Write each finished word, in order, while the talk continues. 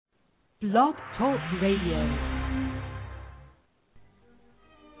Blog Talk Radio.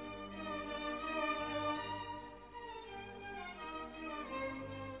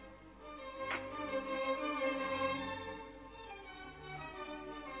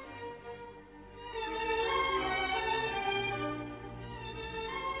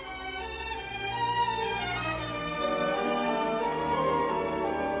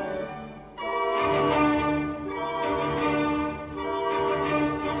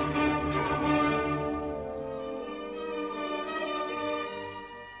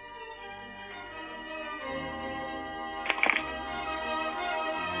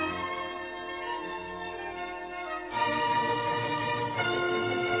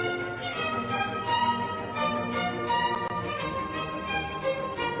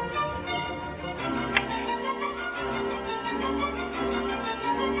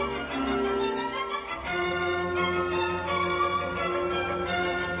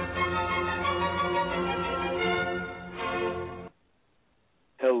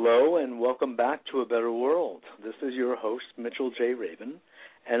 Hello and welcome back to A Better World. This is your host, Mitchell J. Rabin,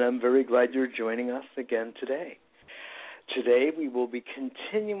 and I'm very glad you're joining us again today. Today we will be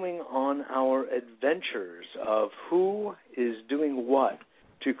continuing on our adventures of who is doing what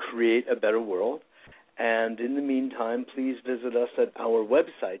to create a better world. And in the meantime, please visit us at our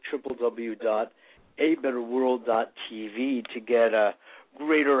website, www.abetterworld.tv, to get a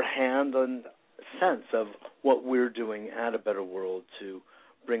greater hand and sense of what we're doing at A Better World to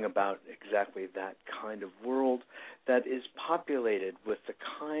bring about exactly that kind of world that is populated with the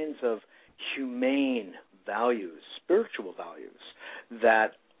kinds of humane values, spiritual values,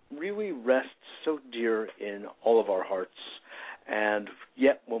 that really rest so dear in all of our hearts. And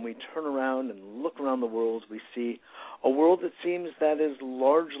yet when we turn around and look around the world, we see a world that seems that is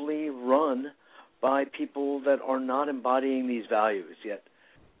largely run by people that are not embodying these values. Yet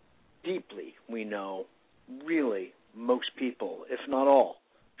deeply we know really most people, if not all,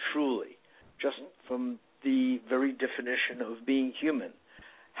 truly, just from the very definition of being human,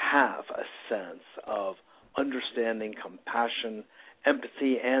 have a sense of understanding, compassion,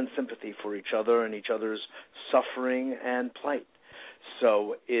 empathy, and sympathy for each other and each other's suffering and plight.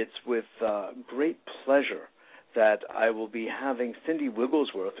 So it's with great pleasure that I will be having Cindy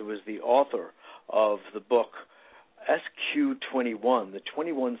Wigglesworth, who is the author of the book SQ21, the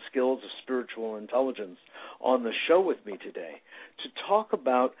 21 Skills of Spiritual Intelligence, on the show with me today to talk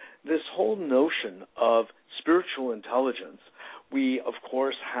about this whole notion of spiritual intelligence. We, of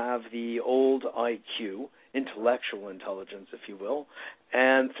course, have the old IQ, intellectual intelligence, if you will,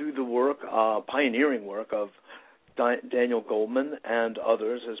 and through the work, pioneering work of Daniel Goleman and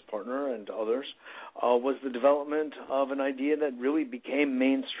others, his partner and others, was the development of an idea that really became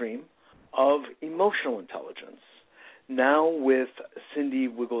mainstream of emotional intelligence. Now with Cindy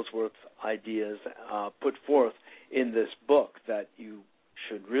Wigglesworth's ideas put forth in this book that you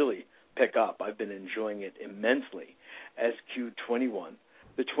should really pick up. I've been enjoying it immensely. SQ21,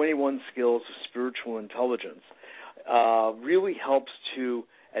 the 21 Skills of Spiritual Intelligence, really helps to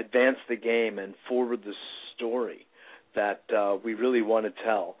advance the game and forward the story that we really want to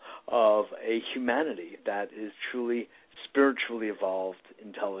tell of a humanity that is truly spiritually evolved,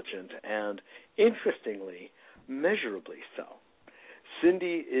 intelligent, and interestingly, measurably so.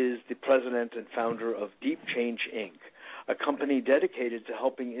 Cindy is the president and founder of Deep Change, Inc., a company dedicated to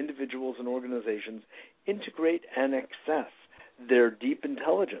helping individuals and organizations integrate and access their deep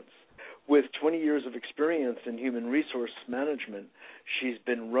intelligence. With 20 years of experience in human resource management, she's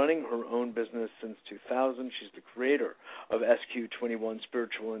been running her own business since 2000. She's the creator of SQ21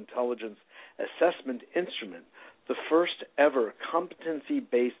 Spiritual Intelligence Assessment Instrument, the first ever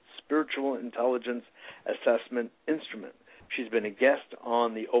competency-based spiritual intelligence assessment instrument. She's been a guest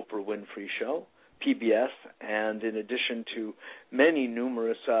on the Oprah Winfrey Show, PBS, and in addition to many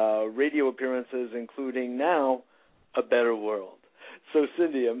numerous radio appearances, including now A Better World. So,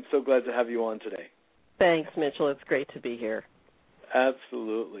 Cindy, I'm so glad to have you on today. Thanks, Mitchell. It's great to be here.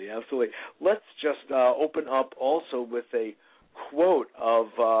 Absolutely, absolutely. Let's just open up also with a quote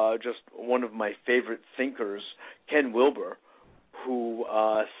of just one of my favorite thinkers, Ken Wilber, who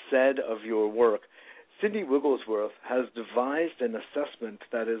said of your work, Cindy Wigglesworth has devised an assessment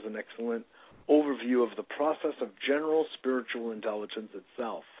that is an excellent overview of the process of general spiritual intelligence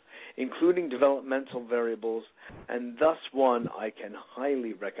itself, including developmental variables, and thus one I can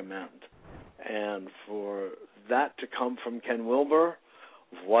highly recommend. And for that to come from Ken Wilber,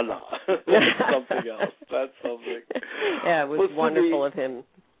 voila, that's something else. That's something. Yeah, it was wonderful of him.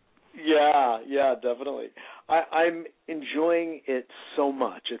 Yeah, definitely. I'm enjoying it so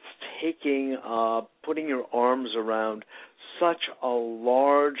much. It's putting your arms around such a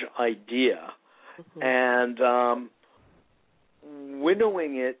large idea, and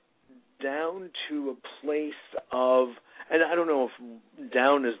winnowing it down to a place of, and I don't know if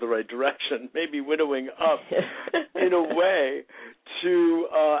down is the right direction, maybe winnowing up in a way to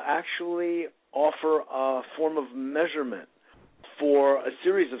actually offer a form of measurement for a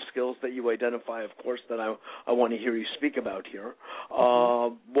series of skills that you identify, of course, that I want to hear you speak about here,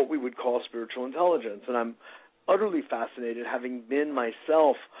 what we would call spiritual intelligence. And I'm utterly fascinated, having been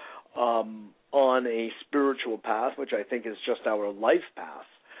myself on a spiritual path, which I think is just our life path,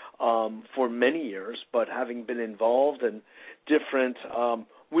 for many years, but having been involved in different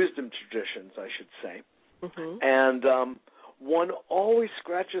wisdom traditions, I should say. And one always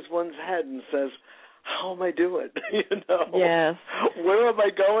scratches one's head and says, how am I doing? Yes. Where am I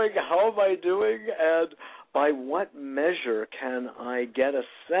going? How am I doing? And by what measure can I get a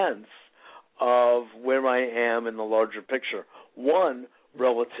sense of where I am in the larger picture? One,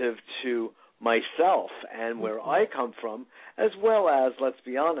 relative to myself and where I come from, as well as, let's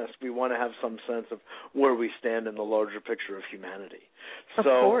be honest, we want to have some sense of where we stand in the larger picture of humanity. Of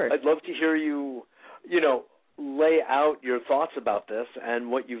course. I'd love to hear you, lay out your thoughts about this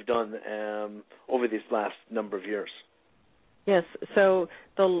and what you've done over these last number of years. Yes, so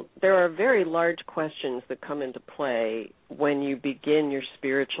there are very large questions that come into play when you begin your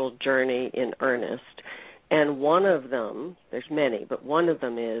spiritual journey in earnest. And one of them, there's many, but one of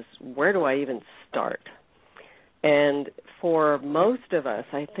them is, where do I even start? And for most of us,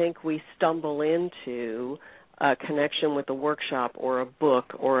 I think we stumble into a connection with a workshop or a book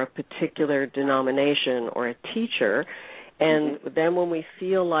or a particular denomination or a teacher, and then when we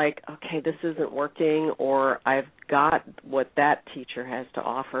feel like, okay, this isn't working, or I've got what that teacher has to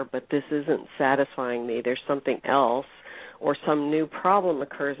offer, but this isn't satisfying me, there's something else, or some new problem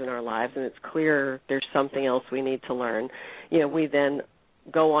occurs in our lives and it's clear there's something else we need to learn, we then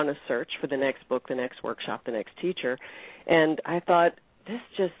go on a search for the next book, the next workshop, the next teacher. And I thought, this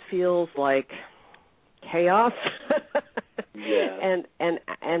just feels like chaos. Yeah. And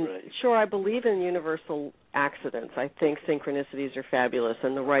right. Sure, I believe in universal accidents. I think synchronicities are fabulous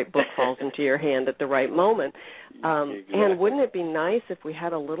and the right book falls into your hand at the right moment. Exactly. And wouldn't it be nice if we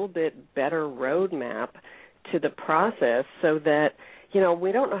had a little bit better roadmap to the process so that,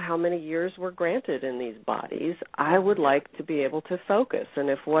 we don't know how many years we're granted in these bodies. I would like to be able to focus. And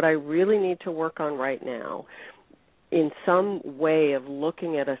if what I really need to work on right now, in some way of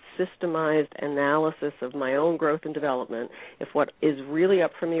looking at a systemized analysis of my own growth and development, if what is really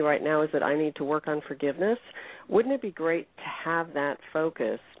up for me right now is that I need to work on forgiveness, wouldn't it be great to have that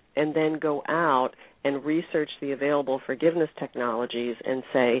focus and then go out and research the available forgiveness technologies and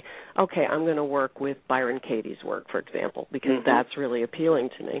say, okay, I'm going to work with Byron Katie's work, for example, because that's really appealing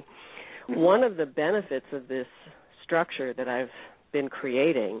to me. One of the benefits of this structure that I've been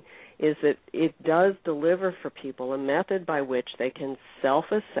creating is that it does deliver for people a method by which they can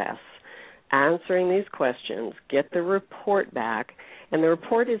self-assess, answering these questions, get the report back, and the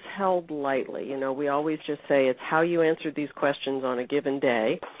report is held lightly. We always just say it's how you answered these questions on a given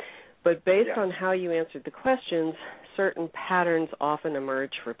day. But based on how you answered the questions, certain patterns often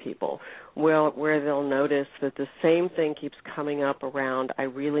emerge for people where they'll notice that the same thing keeps coming up around, I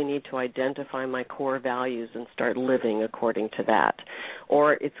really need to identify my core values and start living according to that.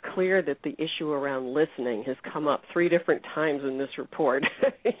 Or it's clear that the issue around listening has come up 3 different times in this report.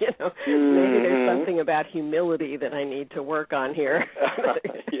 Maybe there's something about humility that I need to work on here.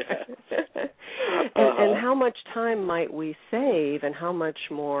 And how much time might we save and how much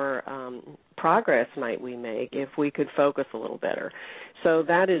more progress might we make if we could focus a little better? So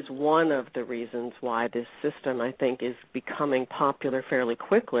that is one of the reasons why this system, I think, is becoming popular fairly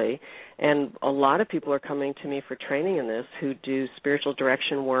quickly. And a lot of people are coming to me for training in this who do spiritual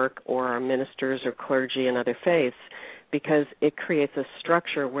direction work or are ministers or clergy in other faiths, because it creates a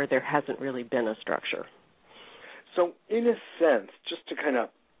structure where there hasn't really been a structure. So in a sense, just to kind of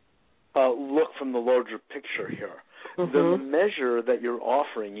look from the larger picture here, the measure that you're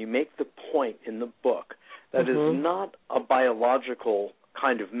offering, you make the point in the book that is not a biological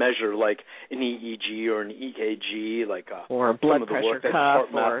kind of measure like an EEG or an EKG, like or a blood some of the pressure work that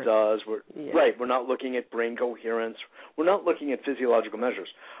HeartMath does. Right, we're not looking at brain coherence. We're not looking at physiological measures,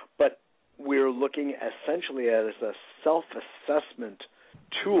 but we're looking essentially at as a self-assessment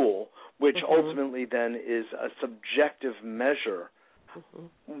tool, which ultimately then is a subjective measure,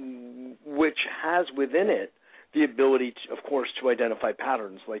 which has within it the ability, to, of course, to identify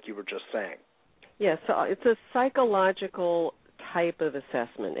patterns, like you were just saying. Yes, so it's a psychological type of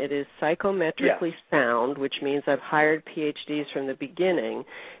assessment. It is psychometrically sound, which means I've hired PhDs from the beginning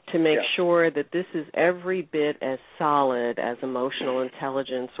to make sure that this is every bit as solid as emotional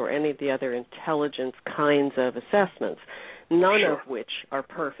intelligence or any of the other intelligence kinds of assessments, none of which are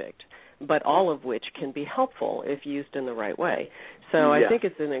perfect, but all of which can be helpful if used in the right way. So I think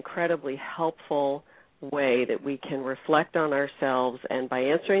it's an incredibly helpful way that we can reflect on ourselves, and by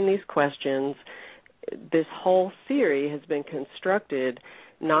answering these questions, this whole theory has been constructed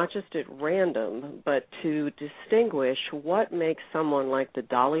not just at random, but to distinguish what makes someone like the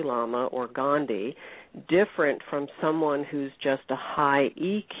Dalai Lama or Gandhi different from someone who's just a high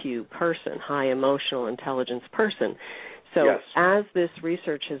EQ person, high emotional intelligence person. So as this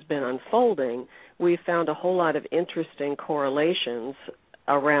research has been unfolding, we've found a whole lot of interesting correlations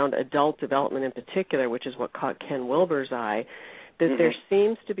around adult development in particular, which is what caught Ken Wilber's eye, that there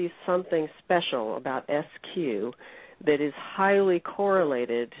seems to be something special about SQ that is highly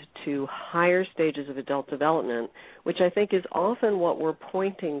correlated to higher stages of adult development, which I think is often what we're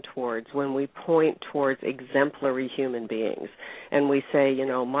pointing towards when we point towards exemplary human beings. And we say, you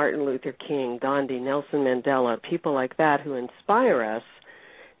know, Martin Luther King, Gandhi, Nelson Mandela, people like that who inspire us,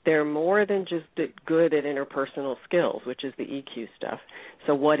 they're more than just good at interpersonal skills, which is the EQ stuff.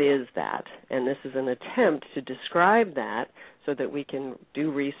 So what is that? And this is an attempt to describe that so that we can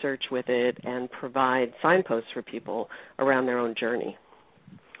do research with it and provide signposts for people around their own journey.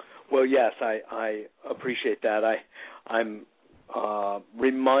 Well, yes, I appreciate that. I'm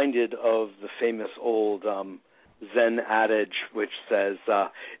reminded of the famous old Zen adage which says,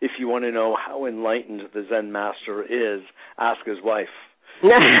 if you want to know how enlightened the Zen master is, ask his wife.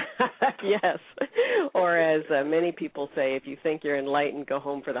 Yes. Or as many people say, if you think you're enlightened, go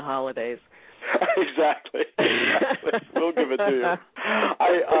home for the holidays. Exactly. We'll give it to you.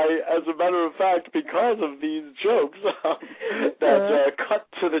 I, as a matter of fact, because of these jokes that cut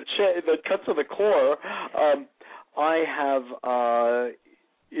to the core, I have,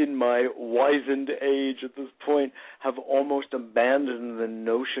 in my wizened age at this point, have almost abandoned the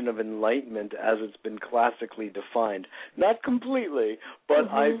notion of enlightenment as it's been classically defined. Not completely, but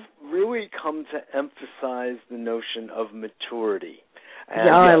I've really come to emphasize the notion of maturity. And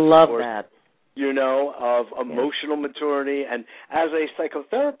I love that. You know, of emotional maturity. And as a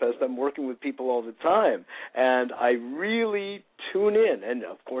psychotherapist, I'm working with people all the time, and I really tune in. And,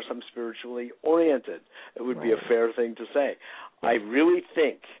 of course, I'm spiritually oriented. It would be a fair thing to say. I really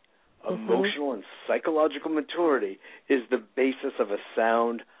think emotional and psychological maturity is the basis of a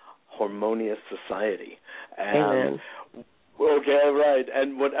sound, harmonious society. And, okay, right.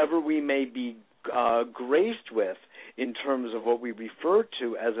 And whatever we may be graced with in terms of what we refer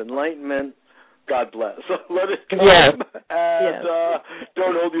to as enlightenment, God bless. Let it come, and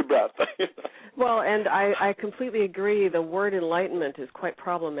don't hold your breath. Well, and I completely agree. The word enlightenment is quite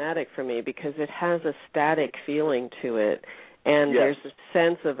problematic for me because it has a static feeling to it, and there's a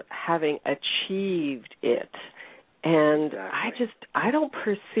sense of having achieved it. And I don't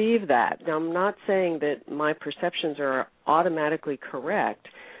perceive that. Now, I'm not saying that my perceptions are automatically correct,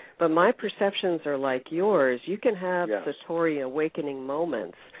 but my perceptions are like yours. You can have Satori awakening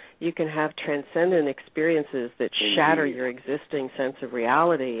moments. You can have transcendent experiences that shatter your existing sense of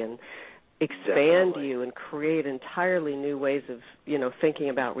reality and expand you and create entirely new ways of, thinking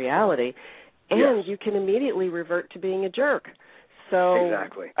about reality. And you can immediately revert to being a jerk. So,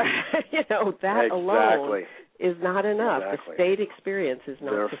 that alone is not enough. The state experience is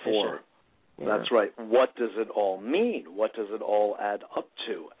not sufficient. That's right. What does it all mean? What does it all add up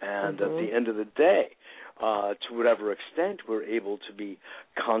to? And at the end of the day, to whatever extent we're able to be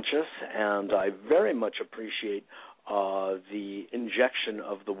conscious, and I very much appreciate the injection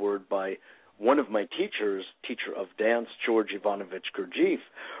of the word by one of my teachers, teacher of dance, George Ivanovich Gurdjieff,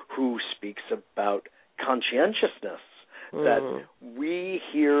 who speaks about conscientiousness, that we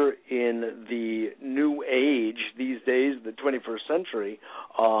here in the new age, these days, the 21st century,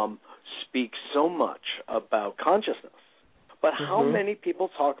 speak so much about consciousness. But how many people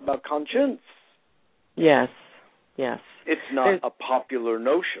talk about conscience? Yes. It's not a popular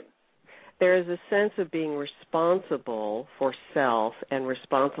notion. There is a sense of being responsible for self and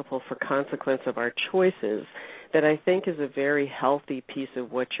responsible for consequence of our choices that I think is a very healthy piece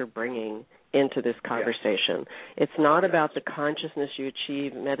of what you're bringing into this conversation. It's not about the consciousness you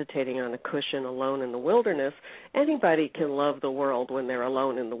achieve meditating on a cushion alone in the wilderness. Anybody can love the world when they're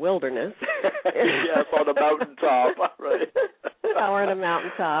alone in the wilderness. Yes, on a mountaintop, right. Or on a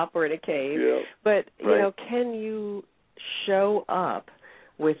mountaintop or in a cave. Yeah. But, can you show up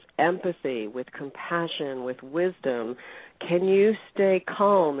with empathy, with compassion, with wisdom? Can you stay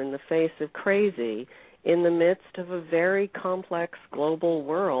calm in the face of crazy in the midst of a very complex global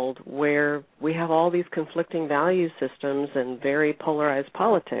world where we have all these conflicting value systems and very polarized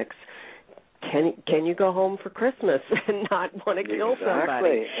politics. Can you go home for Christmas and not want to kill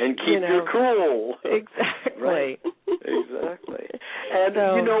somebody? And keep your cool. Exactly. Right. Exactly. And,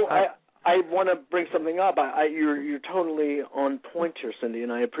 I want to bring something up. You're totally on point here, Cindy,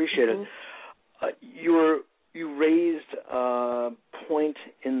 and I appreciate it. You raised a point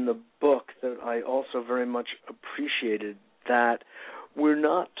in the book that I also very much appreciated, that we're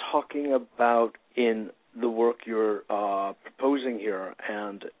not talking about in the work you're proposing here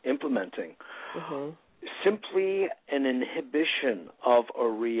and implementing simply an inhibition of a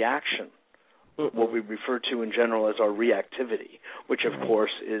reaction, what we refer to in general as our reactivity, which of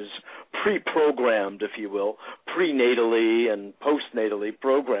course is pre-programmed, if you will, prenatally and postnatally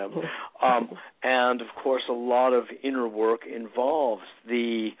programmed. And of course a lot of inner work involves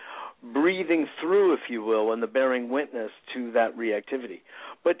the breathing through, if you will, and the bearing witness to that reactivity.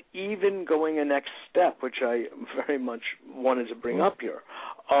 But even going a next step, which I very much wanted to bring up here,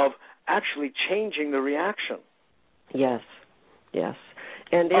 of actually changing the reaction. Yes.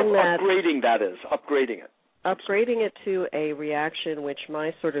 And in that, upgrading it. Upgrading it to a reaction, which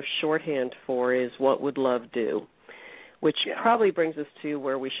my sort of shorthand for is what would love do, which probably brings us to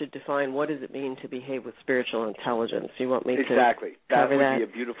where we should define what does it mean to behave with spiritual intelligence. You want me to Exactly. That cover would be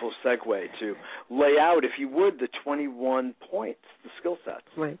a beautiful segue to lay out, if you would, the 21 points, the skill sets.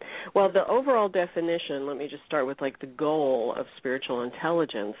 Right. Well, the overall definition, let me just start with the goal of spiritual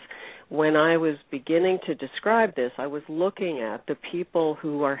intelligence. When I was beginning to describe this, I was looking at the people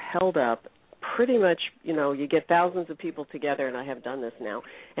who are held up pretty much, you get thousands of people together, and I have done this now,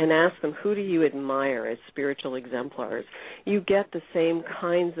 and ask them, who do you admire as spiritual exemplars? You get the same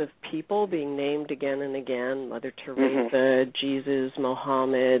kinds of people being named again and again, Mother Teresa, Jesus,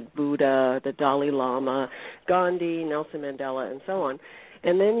 Mohammed, Buddha, the Dalai Lama, Gandhi, Nelson Mandela, and so on.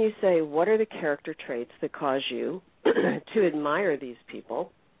 And then you say, what are the character traits that cause you to admire these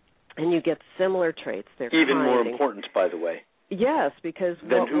people? And you get similar traits. They're even more important, by the way. Yes, because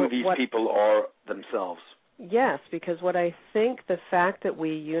than who these people are themselves. Yes, because what I think the fact that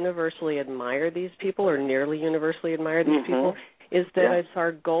we universally admire these people, or nearly universally admire these people, is that it's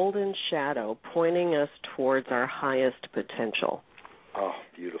our golden shadow pointing us towards our highest potential. Oh,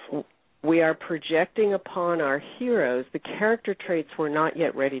 beautiful. We are projecting upon our heroes the character traits we're not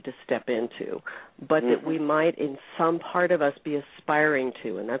yet ready to step into, but that we might in some part of us be aspiring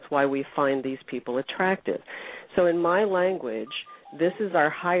to, and that's why we find these people attractive. So in my language, this is our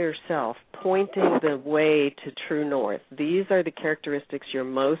higher self pointing the way to true north. These are the characteristics you're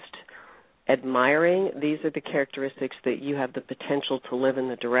most admiring. These are the characteristics that you have the potential to live in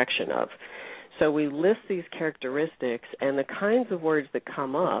the direction of. So we list these characteristics, and the kinds of words that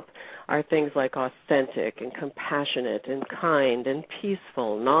come up are things like authentic and compassionate and kind and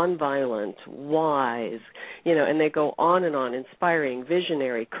peaceful, nonviolent, wise, and they go on and on, inspiring,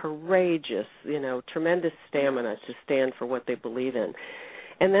 visionary, courageous, tremendous stamina to stand for what they believe in.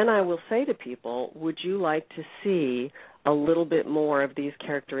 And then I will say to people, would you like to see a little bit more of these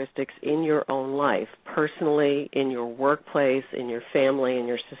characteristics in your own life, personally, in your workplace, in your family, in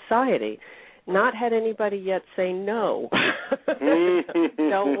your society? Not had anybody yet say no.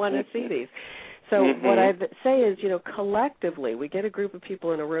 Don't want to see these. So what I say is, collectively, we get a group of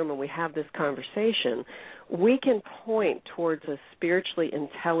people in a room and we have this conversation. We can point towards a spiritually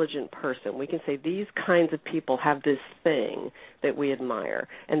intelligent person. We can say these kinds of people have this thing that we admire,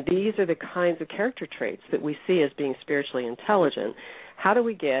 and these are the kinds of character traits that we see as being spiritually intelligent. How do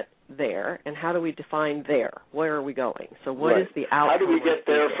we get there, and how do we define there? Where are we going? So what is the outcome? How do we get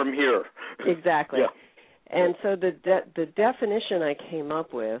there from here? Exactly. And so the definition I came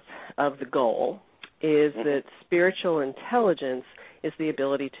up with of the goal is that spiritual intelligence is the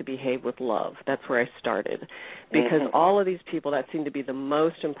ability to behave with love. That's where I started. Because all of these people, that seemed to be the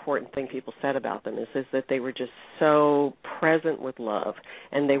most important thing people said about them, is that they were just so present with love,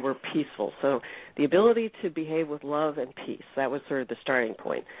 and they were peaceful. So the ability to behave with love and peace, that was sort of the starting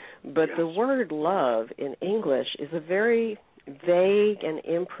point. But the word love in English is a very vague and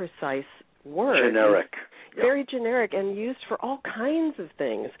imprecise word. Generic. Very generic and used for all kinds of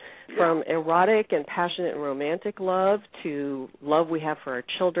things, from erotic and passionate and romantic love to love we have for our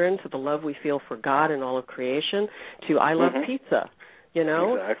children, to the love we feel for God and all of creation, to I love pizza,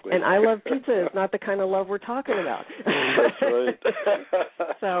 Exactly. And I love pizza is not the kind of love we're talking about. That's right.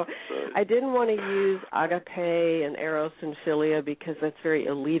 So I didn't want to use agape and eros and philia because that's very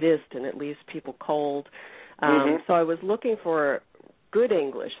elitist and it leaves people cold. So I was looking for good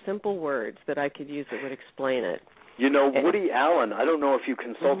English, simple words that I could use that would explain it. You know, Woody Allen, I don't know if you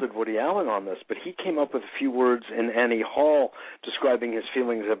consulted Woody Allen on this, but he came up with a few words in Annie Hall describing his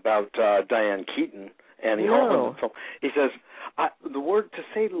feelings about Diane Keaton, Annie Hall in the film. He says, the word to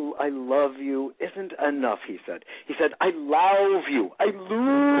say I love you isn't enough, he said. He said, I love you. I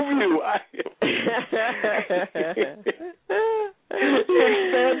love you. He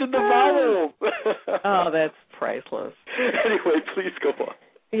expanded the vowel. Oh, that's priceless. Anyway, please go on.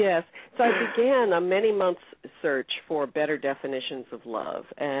 Yes. So I began a many-month search for better definitions of love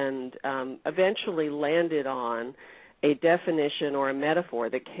and eventually landed on a definition or a metaphor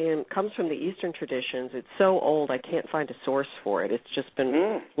that comes from the Eastern traditions. It's so old I can't find a source for it. It's just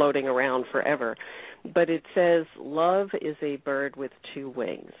been floating around forever. But it says, love is a bird with two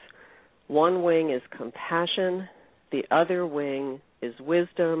wings. One wing is compassion. The other wing is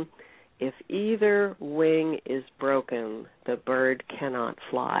wisdom. If either wing is broken, the bird cannot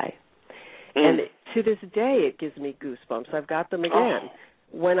fly. And to this day, it gives me goosebumps. I've got them again.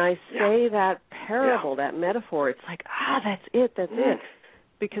 When I say that parable, that metaphor, it's like, that's it.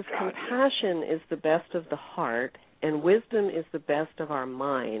 Because compassion is the best of the heart, and wisdom is the best of our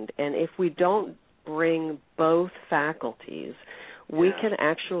mind. And if we don't bring both faculties, we can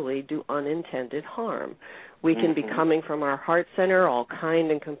actually do unintended harm. We can be coming from our heart center, all kind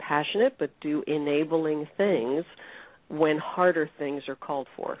and compassionate, but do enabling things when harder things are called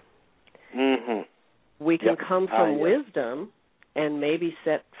for. We can come from wisdom and maybe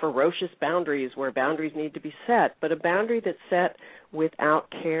set ferocious boundaries where boundaries need to be set, but a boundary that's set without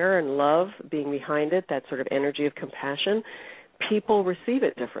care and love being behind it, that sort of energy of compassion, people receive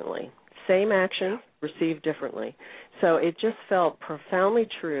it differently. Same action, received differently. So it just felt profoundly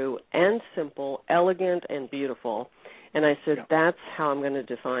true and simple, elegant and beautiful. And I said, that's how I'm going to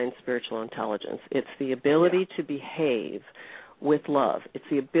define spiritual intelligence. It's the ability to behave with love. It's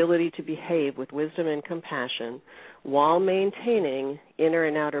the ability to behave with wisdom and compassion while maintaining inner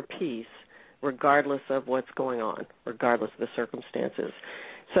and outer peace, regardless of what's going on, regardless of the circumstances.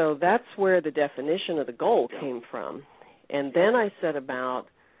 So that's where the definition of the goal came from. And then I said about,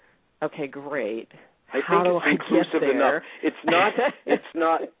 okay, great. How do I get there? Enough. It's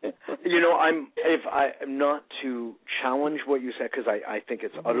not, I'm not to challenge what you said because I think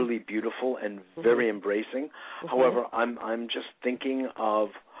it's utterly beautiful and very embracing. However, I'm just thinking of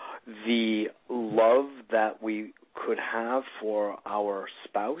the love that we could have for our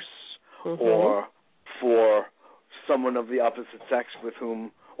spouse or for someone of the opposite sex with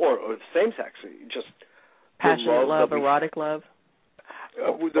whom, or the same sex, just passionate love, erotic love.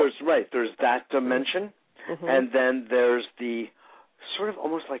 There's that dimension, and then there's the sort of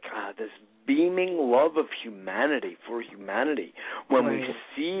almost like this beaming love of humanity for humanity when we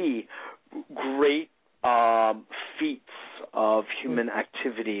see great feats of human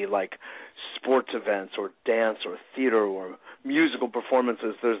activity like sports events or dance or theater or musical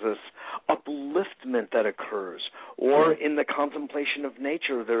performances. There's this upliftment that occurs, or in the contemplation of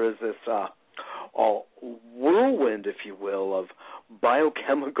nature there is this whirlwind, if you will, of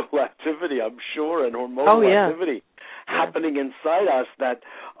biochemical activity, I'm sure, and hormonal activity happening inside us that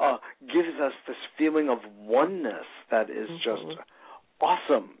gives us this feeling of oneness that is just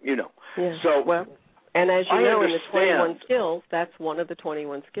awesome, So, and as you know, in the 21 skills, that's one of the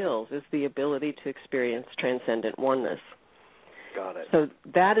 21 skills, is the ability to experience transcendent oneness. Got it. So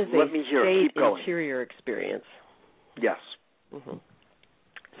that is a state interior experience. Yes.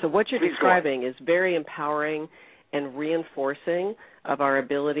 So what you're describing is very empowering and reinforcing of our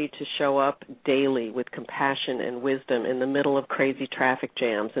ability to show up daily with compassion and wisdom in the middle of crazy traffic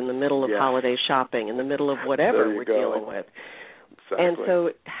jams, in the middle of holiday shopping, in the middle of whatever we're dealing with. Exactly. And so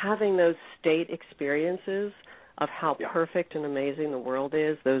having those state experiences of how perfect and amazing the world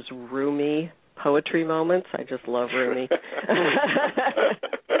is, those Rumi poetry moments, I just love Rumi.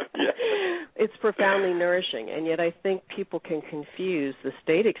 It's profoundly nourishing, and yet I think people can confuse the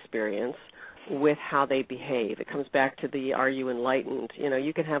state experience with how they behave. It comes back to the are you enlightened?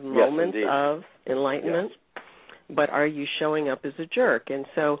 You can have moments of enlightenment, but are you showing up as a jerk? And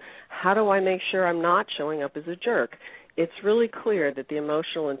so how do I make sure I'm not showing up as a jerk? It's really clear that the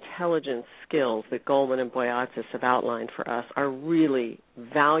emotional intelligence skills that Goleman and Boyatzis have outlined for us are really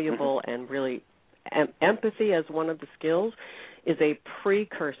valuable and really empathy as one of the skills is a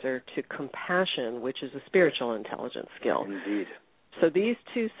precursor to compassion, which is a spiritual intelligence skill. Indeed. So these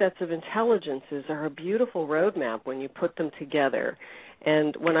two sets of intelligences are a beautiful roadmap when you put them together.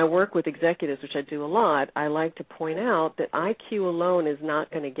 And when I work with executives, which I do a lot, I like to point out that IQ alone is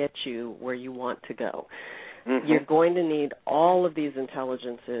not going to get you where you want to go. You're going to need all of these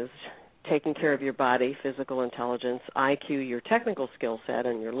intelligences, taking care of your body, physical intelligence, IQ, your technical skill set,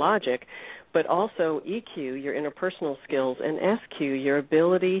 and your logic, but also EQ, your interpersonal skills, and SQ, your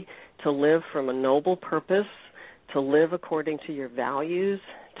ability to live from a noble purpose, to live according to your values,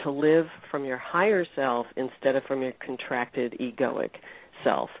 to live from your higher self instead of from your contracted egoic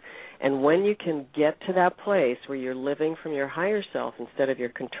self. And when you can get to that place where you're living from your higher self instead of your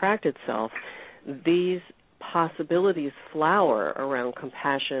contracted self, these possibilities flower around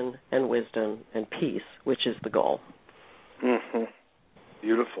compassion and wisdom and peace, which is the goal. Mm-hmm.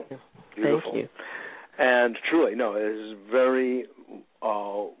 Beautiful. Beautiful. Thank you. And truly, no, it is very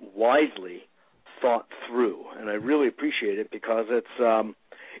wisely thought through, and I really appreciate it because it's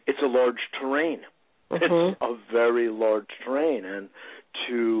a large terrain. Mm-hmm. It's a very large terrain, and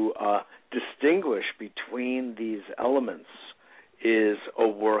to distinguish between these elements is a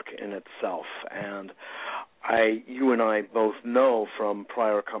work in itself. And you and I both know from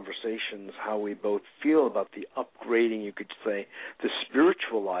prior conversations how we both feel about the upgrading, you could say, the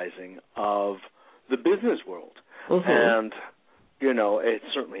spiritualizing of the business world. Mm-hmm. And, it's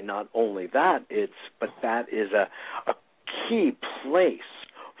certainly not only that, but that is a key place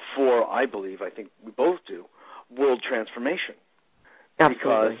for, I think we both do, world transformation.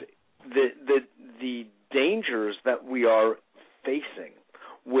 Absolutely. Because the dangers that we are facing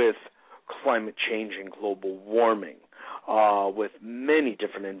with climate change and global warming, with many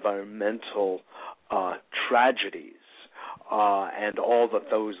different environmental tragedies, and all that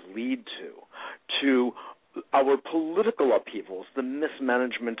those lead to our political upheavals, the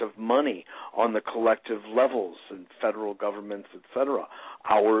mismanagement of money on the collective levels and federal governments, etc.,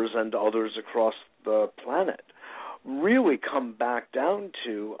 ours and others across the planet, really come back down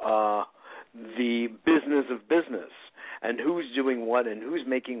to the business of business and who's doing what and who's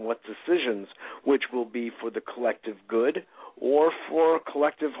making what decisions, which will be for the collective good or for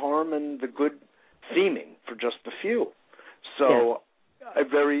collective harm and the good seeming for just a few. So I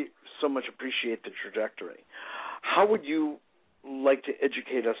so much appreciate the trajectory. How would you like to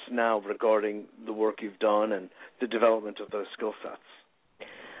educate us now regarding the work you've done and the development of those skill sets?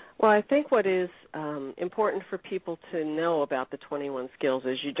 Well, I think what is important for people to know about the 21 skills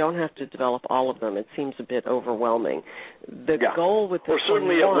is you don't have to develop all of them. It seems a bit overwhelming. The goal with the 21... Or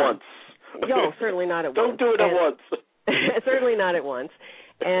certainly at once. No, certainly not at Don't once. do it at once. Certainly not at once.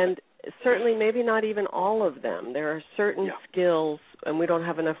 And certainly maybe not even all of them. There are certain skills, and we don't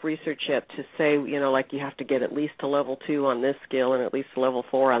have enough research yet to say, like you have to get at least to level 2 on this skill and at least to level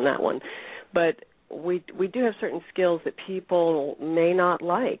 4 on that one. But we do have certain skills that people may not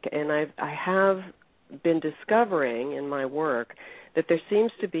like, and I have been discovering in my work that there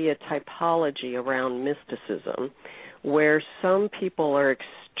seems to be a typology around mysticism where some people are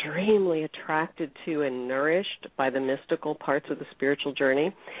extremely attracted to and nourished by the mystical parts of the spiritual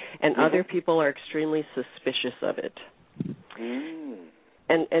journey, and other people are extremely suspicious of it.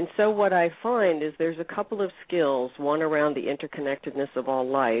 And so what I find is there's a couple of skills, one around the interconnectedness of all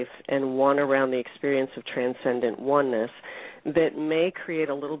life and one around the experience of transcendent oneness, that may create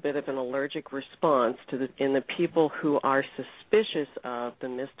a little bit of an allergic response in the people who are suspicious of the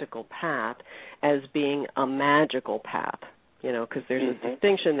mystical path as being a magical path, because there's a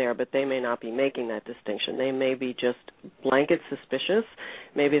distinction there, but they may not be making that distinction. They may be just blanket suspicious.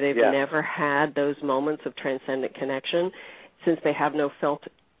 Maybe they've never had those moments of transcendent connection. Since they have no felt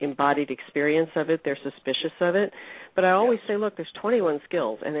embodied experience of it, they're suspicious of it. But I always say, look, there's 21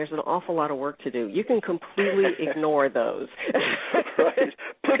 skills, and there's an awful lot of work to do. You can completely ignore those. Right.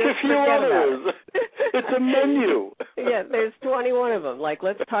 Pick a few others. It's a menu. Yeah, there's 21 of them. Like,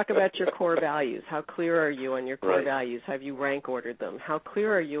 let's talk about your core values. How clear are you on your core values? Have you rank ordered them? How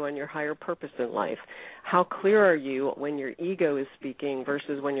clear are you on your higher purpose in life? How clear are you when your ego is speaking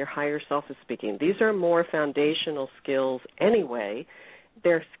versus when your higher self is speaking? These are more foundational skills anyway.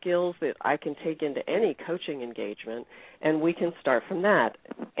 They're skills that I can take into any coaching engagement, and we can start from that.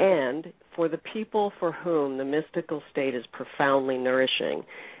 And for the people for whom the mystical state is profoundly nourishing,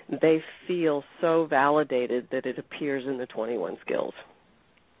 they feel so validated that it appears in the 21 skills.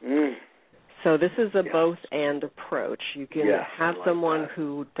 So this is a both-and approach. You can have someone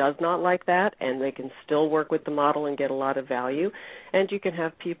who does not like that, and they can still work with the model and get a lot of value. And you can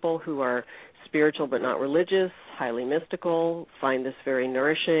have people who are spiritual but not religious, highly mystical, find this very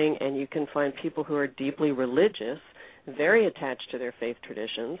nourishing. And you can find people who are deeply religious, very attached to their faith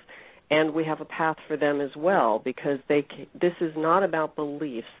traditions. And we have a path for them as well, because this is not about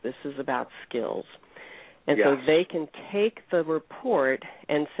beliefs. This is about skills. And so they can take the report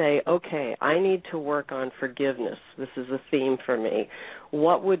and say, okay, I need to work on forgiveness. This is a theme for me.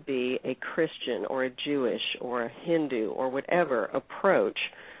 What would be a Christian or a Jewish or a Hindu or whatever approach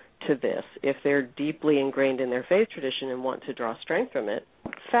to this? If they're deeply ingrained in their faith tradition and want to draw strength from it,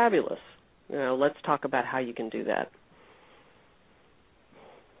 fabulous. let's talk about how you can do that.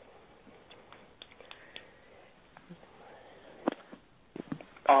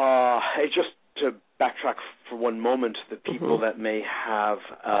 Just to backtrack for one moment, the people that may have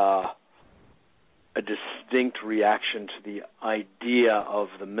a distinct reaction to the idea of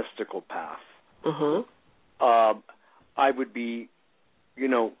the mystical path, I would be,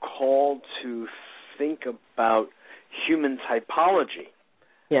 called to think about human typology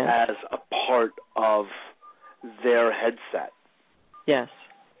as a part of their headset. Yes.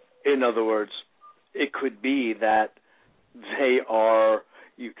 In other words, it could be that they are,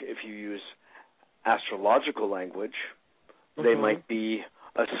 if you use astrological language, they might be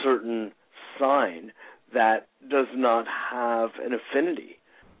a certain sign that does not have an affinity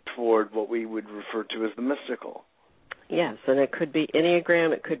toward what we would refer to as the mystical. Yes, and it could be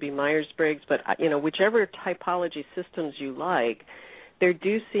Enneagram, it could be Myers-Briggs, but, whichever typology systems you like, there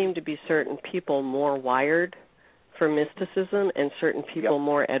do seem to be certain people more wired for mysticism and certain people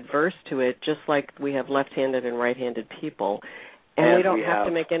more adverse to it, just like we have left-handed and right-handed people. And we don't have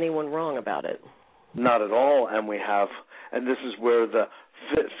to make anyone wrong about it. Not at all, and this is where the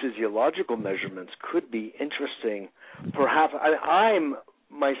physiological measurements could be interesting. Perhaps I'm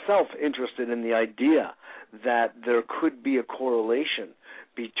myself interested in the idea that there could be a correlation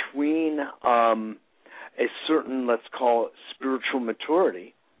between a certain, let's call it, spiritual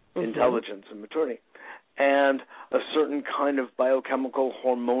maturity, intelligence and maturity, and a certain kind of biochemical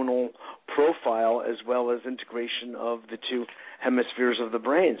hormonal profile, as well as integration of the two hemispheres of the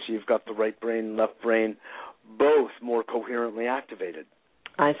brain. So you've got the right brain, left brain, both more coherently activated.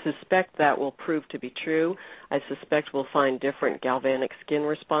 I suspect that will prove to be true. I suspect we'll find different galvanic skin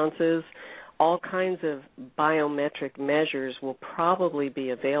responses. All kinds of biometric measures will probably be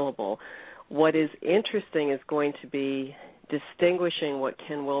available. What is interesting is going to be distinguishing what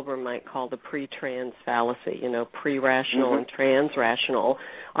Ken Wilber might call the pre-trans fallacy. Pre-rational and trans-rational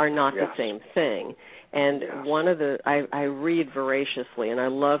are not the same thing. And one of I read voraciously, and I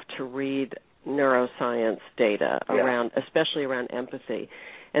love to read neuroscience data around, especially around empathy.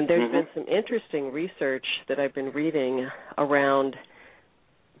 And there's been some interesting research that I've been reading around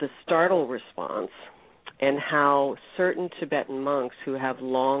the startle response and how certain Tibetan monks who have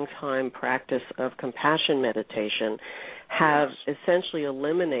long time practice of compassion meditation have essentially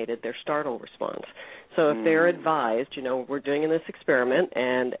eliminated their startle response. So if they're advised, we're doing this experiment,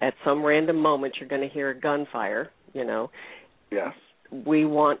 and at some random moment you're going to hear a gunfire, we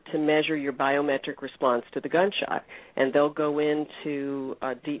want to measure your biometric response to the gunshot. And they'll go into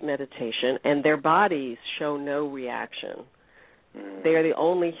deep meditation, and their bodies show no reaction. They are the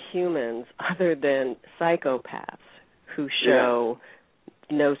only humans other than psychopaths who show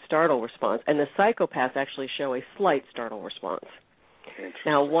no startle response. And the psychopaths actually show a slight startle response.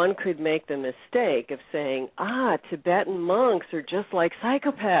 Now, one could make the mistake of saying, Tibetan monks are just like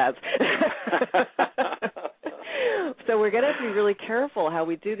psychopaths. So we're going to have to be really careful how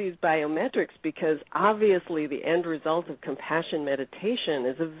we do these biometrics, because obviously the end result of compassion meditation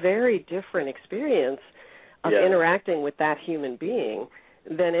is a very different experience of interacting with that human being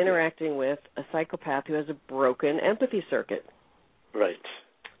than interacting with a psychopath who has a broken empathy circuit. Right.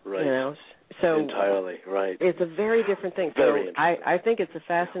 So entirely right. It's a very different thing. Very so I think it's a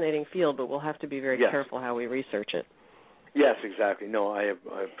fascinating field, but we'll have to be very careful how we research it. Yes, exactly. No, I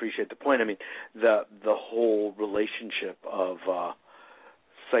appreciate the point. I mean, the whole relationship of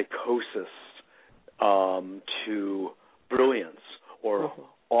psychosis to brilliance or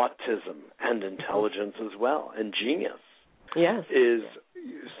autism and intelligence as well, and genius is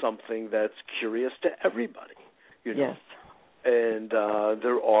something that's curious to everybody. Yes. And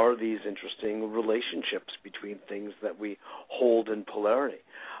there are these interesting relationships between things that we hold in polarity.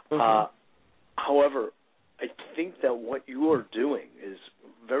 However, I think that what you are doing is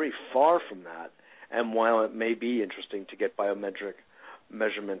very far from that. And while it may be interesting to get biometric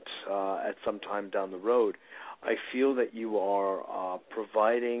measurement at some time down the road, I feel that you are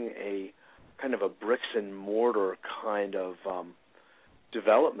providing a kind of a bricks and mortar kind of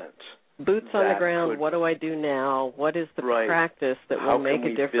development. Boots on the ground, what do I do now? What is the practice that will make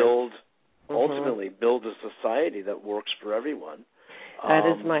a difference? Ultimately build a society that works for everyone. That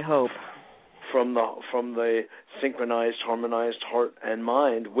is my hope. From the synchronized, harmonized heart and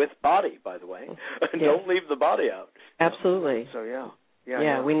mind with body, by the way. Don't leave the body out. Absolutely. So,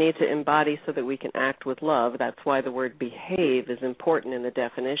 we need to embody so that we can act with love. That's why the word behave is important in the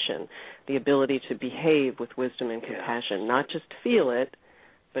definition, the ability to behave with wisdom and compassion, not just feel it,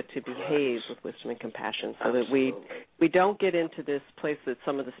 but to behave with wisdom and compassion, so that we don't get into this place that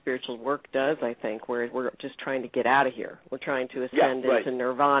some of the spiritual work does, I think, where we're just trying to get out of here. We're trying to ascend into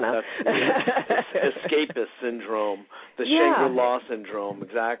nirvana. That's escapist syndrome, the Shangri-La syndrome,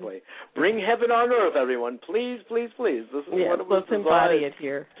 exactly. Bring heaven on earth, everyone. Please, please, please. This is what it was let's embody it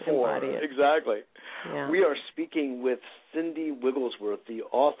here. Embody it. Exactly. Yeah. We are speaking with Cindy Wigglesworth, the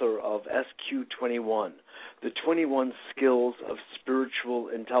author of SQ21, the 21 Skills of Spiritual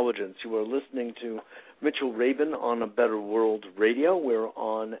Intelligence. You are listening to Mitchell Rabin on A Better World Radio. We're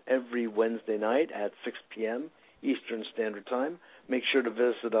on every Wednesday night at 6 p.m. Eastern Standard Time. Make sure to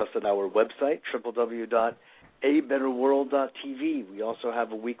visit us at our website, www.abetterworld.tv. We also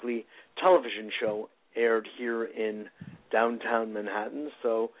have a weekly television show aired here in downtown Manhattan,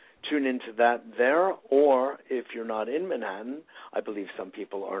 so tune into that there, or if you're not in Manhattan, I believe some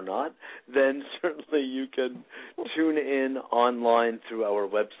people are not, then certainly you can tune in online through our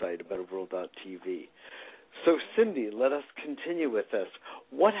website, abetterworld.tv. So, Cindy, let us continue with this.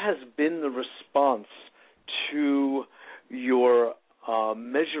 What has been the response to your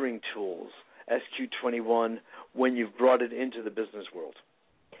measuring tools, SQ21, when you've brought it into the business world?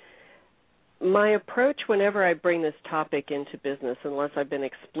 My approach whenever I bring this topic into business, unless I've been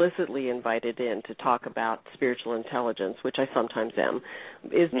explicitly invited in to talk about spiritual intelligence, which I sometimes am,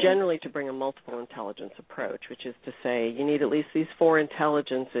 is generally to bring a multiple intelligence approach, which is to say you need at least these 4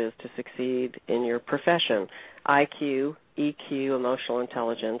 intelligences to succeed in your profession: IQ, EQ, emotional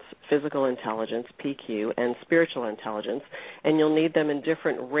intelligence, physical intelligence, PQ, and spiritual intelligence, and you'll need them in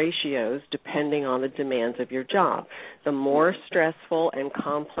different ratios depending on the demands of your job. The more stressful and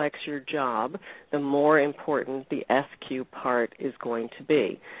complex your job, the more important the SQ part is going to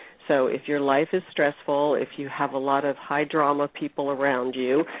be. So if your life is stressful, if you have a lot of high drama people around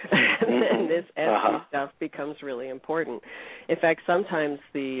you, then this SQ stuff becomes really important. In fact, sometimes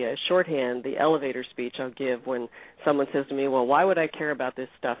the shorthand, the elevator speech I'll give when someone says to me, well, why would I care about this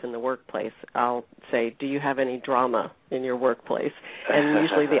stuff in the workplace? I'll say, do you have any drama in your workplace? And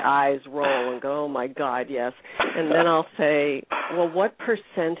usually the eyes roll and go, oh, my God, yes. And then I'll say, well, what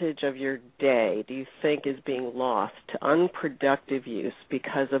percentage of your day do you think is being lost to unproductive use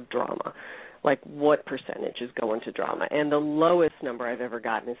because of drama? Like, what percentage is going to drama? And the lowest number I've ever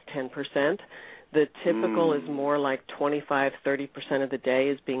gotten is 10%. The typical is more like 25, 30% of the day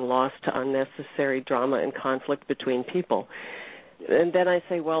is being lost to unnecessary drama and conflict between people. And then I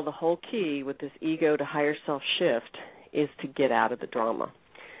say, well, the whole key with this ego to higher self shift is to get out of the drama.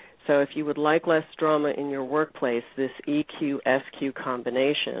 So if you would like less drama in your workplace, this EQ-SQ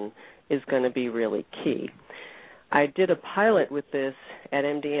combination is going to be really key. I did a pilot with this at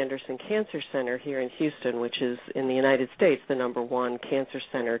MD Anderson Cancer Center here in Houston, which is in the United States the #1 cancer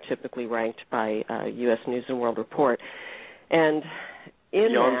center typically ranked by U.S. News and World Report. And in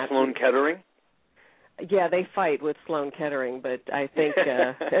Beyond Sloan Kettering? Yeah, they fight with Sloan Kettering, but I think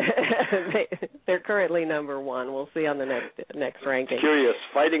they're currently #1. We'll see on the next ranking. Curious.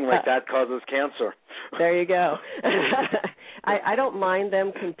 Fighting like that causes cancer. There you go. I don't mind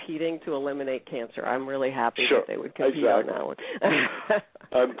them competing to eliminate cancer. I'm really happy that they would compete on that one.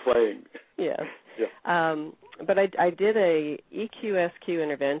 I'm playing. Yes. Yeah. But I did a EQ-SQ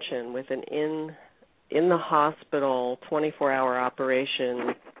intervention with an in-the-hospital 24-hour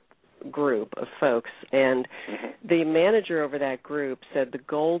operation group of folks, and the manager over that group said the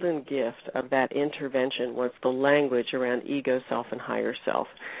golden gift of that intervention was the language around ego, self, and higher self,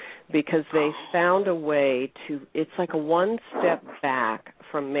 because they found a way to, it's like a one step back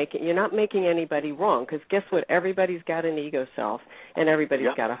from you're not making anybody wrong, because guess what, everybody's got an ego self and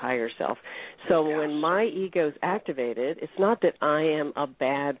everybody's got a higher self. So when my ego's activated, it's not that I am a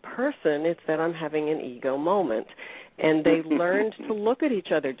bad person, it's that I'm having an ego moment. And they learned to look at each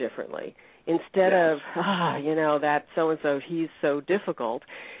other differently. Instead of, that so-and-so, he's so difficult,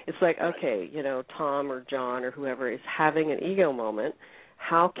 it's like, okay, Tom or John or whoever is having an ego moment,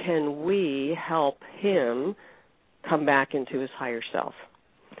 how can we help him come back into his higher self?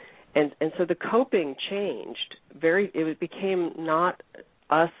 And so the coping changed. It became not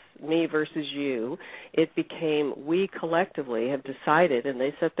us, me versus you. It became we collectively have decided, and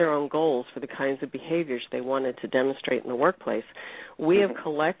they set their own goals for the kinds of behaviors they wanted to demonstrate in the workplace. We have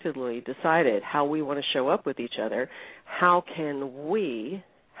collectively decided how we want to show up with each other. How can we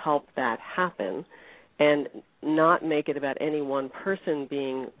help that happen and not make it about any one person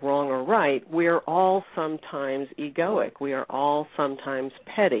being wrong or right? We are all sometimes egoic. We are all sometimes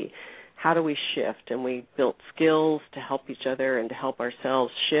petty. How do we shift? And we built skills to help each other and to help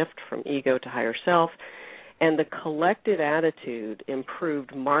ourselves shift from ego to higher self. And the collective attitude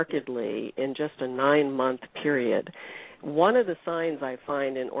improved markedly in just a 9-month period. one of the signs I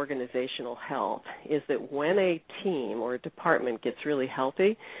find in organizational health is that when a team or a department gets really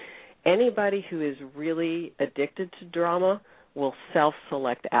healthy, anybody who is really addicted to drama will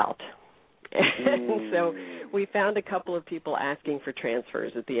self-select out. And so we found a couple of people asking for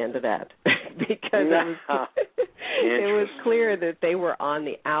transfers at the end of that because it was clear that they were on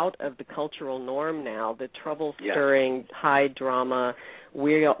the out of the cultural norm now, the trouble-stirring, high drama.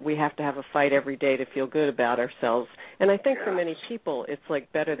 We have to have a fight every day to feel good about ourselves. And I think for many people, it's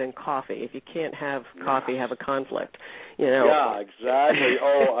like better than coffee. If you can't have coffee, have a conflict. You know? Yeah, exactly.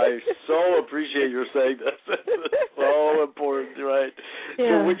 Oh, I so appreciate your saying this. It's so important, right?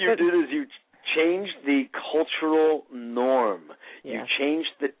 Yeah, so what you did is you changed the cultural norm. Yes. You changed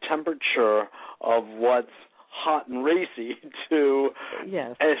the temperature of what's hot and racy to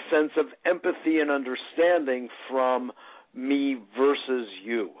a sense of empathy and understanding from me versus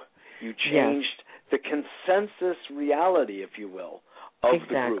you. You changed the consensus reality, if you will, of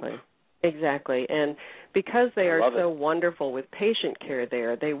the group. Exactly. And because they are so wonderful with patient care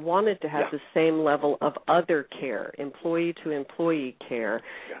there, they wanted to have the same level of other care, employee-to-employee care,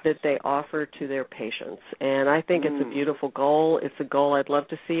 that they offer to their patients. And I think it's a beautiful goal. It's a goal I'd love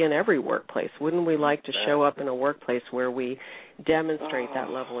to see in every workplace. Wouldn't we like to show up in a workplace where we demonstrate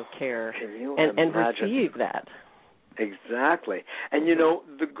that level of care and receive that? Exactly. And, you know,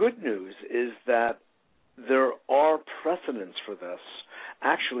 the good news is that there are precedents for this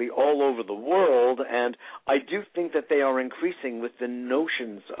actually all over the world, and I do think that they are increasing with the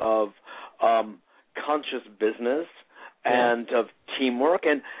notions of conscious business and of teamwork,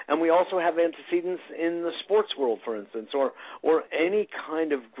 and we also have antecedents in the sports world, for instance, or any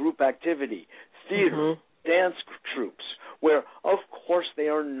kind of group activity, theater, dance troupes, where, of course, they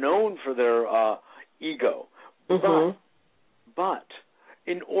are known for their ego. But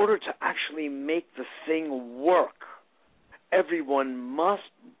in order to actually make the thing work, everyone must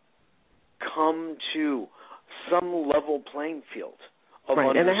come to some level playing field of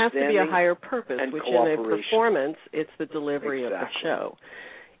understanding. And there has to be a higher purpose, which in a performance, it's the delivery of the show.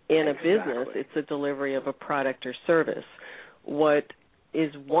 In a business, it's the delivery of a product or service. What is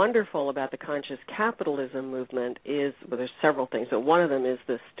wonderful about the conscious capitalism movement is, well, there's several things, but one of them is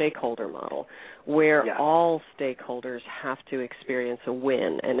the stakeholder model, where all stakeholders have to experience a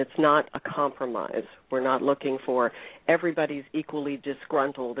win, and it's not a compromise. We're not looking for everybody's equally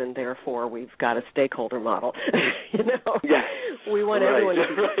disgruntled, and therefore we've got a stakeholder model. We want everyone to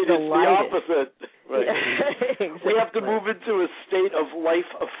be delighted. It's the opposite. Right. Exactly. We have to move into a state of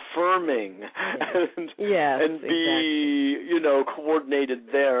life affirming and be, coordinated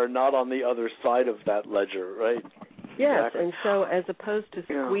there, not on the other side of that ledger, right? Yes, and so as opposed to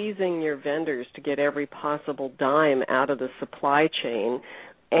squeezing your vendors to get every possible dime out of the supply chain,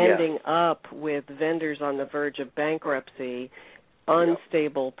 ending up with vendors on the verge of bankruptcy,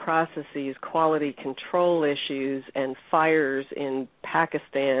 unstable processes, quality control issues, and fires in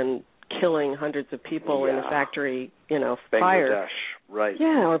Pakistan killing hundreds of people in a factory, fire. Bangladesh, right.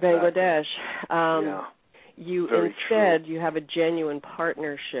 Yeah, or Bangladesh. You have a genuine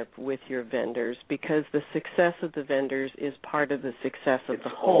partnership with your vendors because the success of the vendors is part of the success of the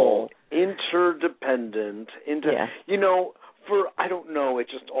whole. Interdependent. I don't know, it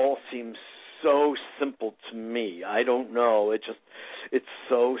just all seems so simple to me. I don't know. It's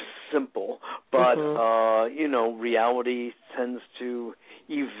so simple. But, reality tends to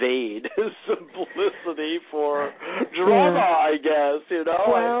evade simplicity for drama, I guess,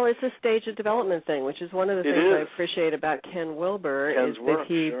 Well, it's a stage of development thing, which is one of the things I appreciate about Ken Wilber, that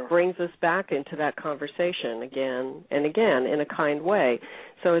he brings us back into that conversation again and again in a kind way.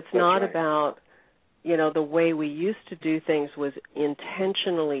 So it's not about, the way we used to do things was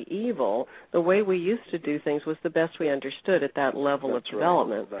intentionally evil. The way we used to do things was the best we understood at that level of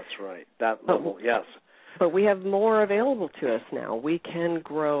development. That's right. That level, yes. But we have more available to us now. We can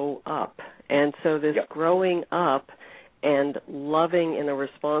grow up. And so this growing up and loving in a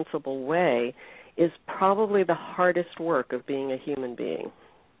responsible way is probably the hardest work of being a human being.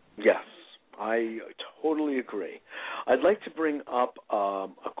 Yes, I totally agree. I'd like to bring up a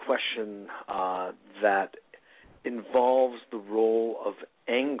question that involves the role of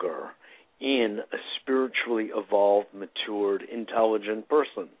anger in a spiritually evolved, matured, intelligent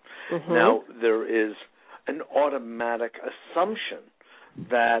person. Now, there is an automatic assumption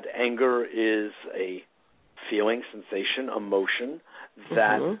that anger is a feeling, sensation, emotion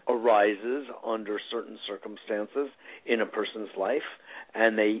that arises under certain circumstances in a person's life,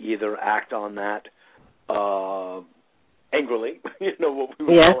 and they either act on that angrily, what we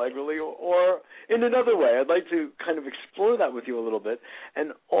would call angrily, or in another way. I'd like to kind of explore that with you a little bit,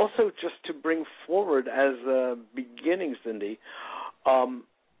 and also just to bring forward as a beginning, Cindy,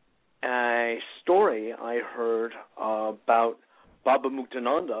 a story I heard about Baba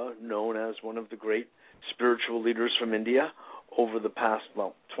Muktananda, known as one of the great spiritual leaders from India over the past,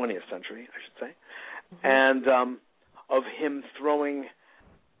 20th century, I should say, and of him throwing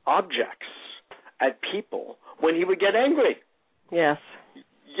objects at people when he would get angry. Yes.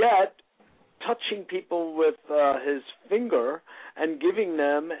 Yet, touching people with his finger and giving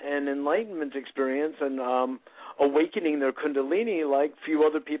them an enlightenment experience and awakening their kundalini like few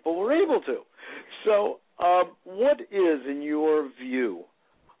other people were able to. So, what is, in your view,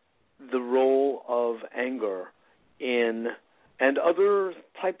 the role of anger and other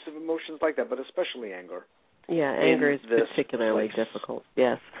types of emotions like that, but especially anger? Yeah, anger is particularly difficult.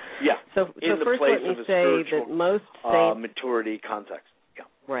 Yes. Yeah. So first, let me say that most saints, maturity context. Yeah.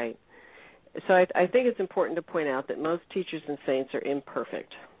 Right. So I think it's important to point out that most teachers and saints are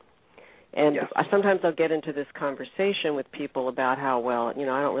imperfect. And sometimes I'll get into this conversation with people about how, I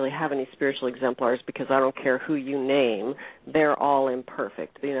don't really have any spiritual exemplars because I don't care who you name. They're all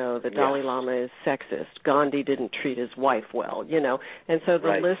imperfect. The Dalai Lama is sexist. Gandhi didn't treat his wife well, And so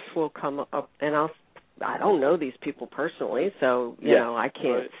the list will come up, and I don't know these people personally, so, I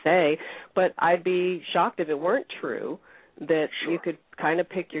can't say. But I'd be shocked if it weren't true that you could kind of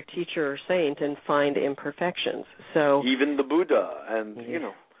pick your teacher or saint and find imperfections. So even the Buddha and,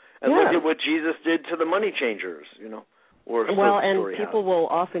 and look at what Jesus did to the money changers, and people will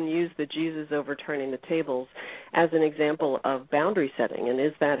often use the Jesus overturning the tables as an example of boundary setting. And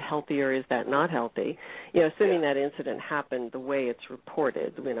is that healthy or is that not healthy? Assuming that incident happened the way it's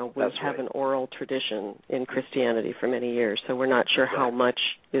reported. We have an oral tradition in Christianity for many years, so we're not sure how much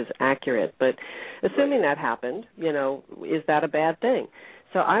is accurate. But assuming that happened, is that a bad thing?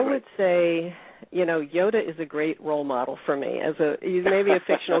 So I would say, Yoda is a great role model for me. He's maybe a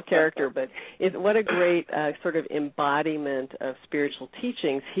fictional character, but what a great sort of embodiment of spiritual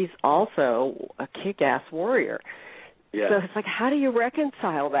teachings. He's also a kick-ass warrior. Yeah. So it's like, how do you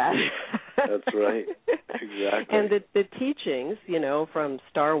reconcile that? That's right. Exactly. And the teachings, from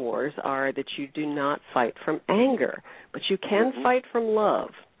Star Wars are that you do not fight from anger, but you can fight from love.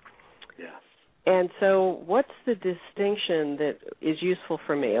 Yes. And so what's the distinction that is useful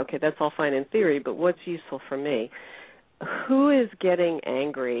for me? Okay, that's all fine in theory, but what's useful for me? Who is getting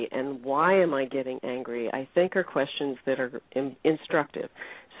angry and why am I getting angry, I think are questions that are instructive.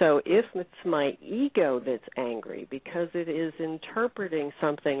 So if it's my ego that's angry because it is interpreting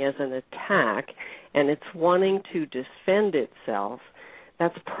something as an attack and it's wanting to defend itself,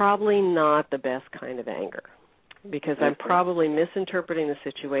 that's probably not the best kind of anger. Because I'm probably misinterpreting the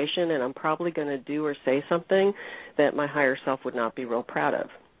situation and I'm probably going to do or say something that my higher self would not be real proud of.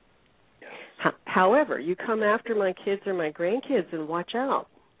 Yes. However, you come after my kids or my grandkids and watch out.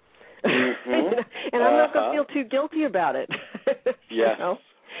 And I'm not going to feel too guilty about it. Yes.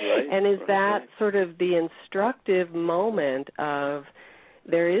 Right. And is that sort of the instructive moment of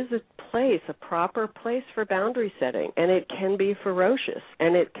there is a proper place for boundary setting, and it can be ferocious,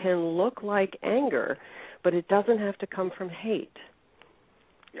 and it can look like anger, but it doesn't have to come from hate.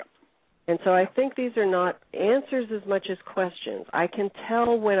 Yeah. And so I think these are not answers as much as questions. I can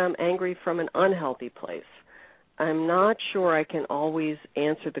tell when I'm angry from an unhealthy place. I'm not sure I can always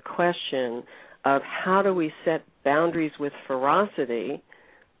answer the question of how do we set boundaries with ferocity,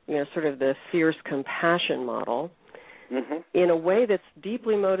 sort of the fierce compassion model, in a way that's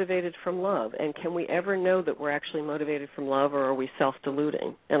deeply motivated from love. And can we ever know that we're actually motivated from love, or are we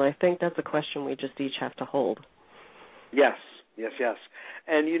self-deluding? And I think that's a question we just each have to hold. Yes.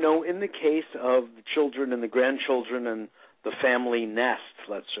 And, in the case of the children and the grandchildren and the family nest,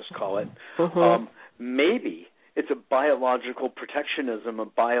 let's just call it, maybe it's a biological protectionism, a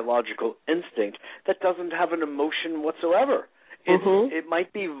biological instinct that doesn't have an emotion whatsoever. It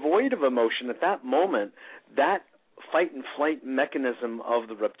might be void of emotion at that moment. That fight and flight mechanism of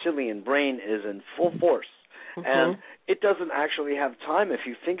the reptilian brain is in full force. And it doesn't actually have time. If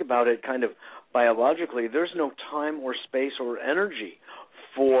you think about it kind of biologically, there's no time or space or energy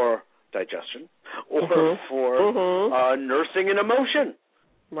for digestion or for nursing an emotion.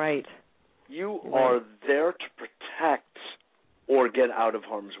 Right. You are there to protect or get out of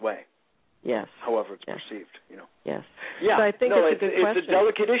harm's way. Yes. However it's perceived, Yes. Yeah. So I think it's a good question. It's a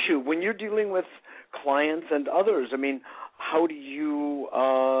delicate issue. When you're dealing with clients and others, how do you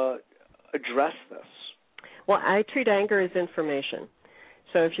address this? Well, I treat anger as information.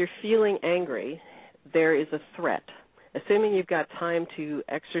 So if you're feeling angry, there is a threat. Assuming you've got time to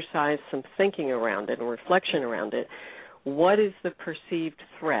exercise some thinking around it and reflection around it, what is the perceived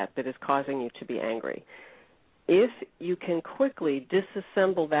threat that is causing you to be angry? If you can quickly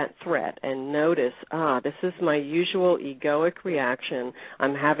disassemble that threat and notice, this is my usual egoic reaction,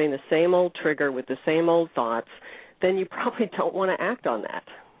 I'm having the same old trigger with the same old thoughts, then you probably don't want to act on that.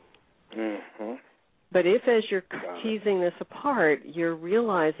 Mm-hmm. But if, as you're teasing this apart, you're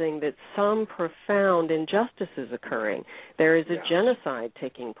realizing that some profound injustice is occurring, there is a genocide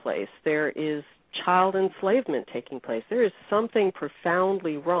taking place, there is child enslavement taking place, there is something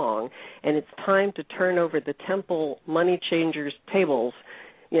profoundly wrong, and it's time to turn over the temple money changers' tables,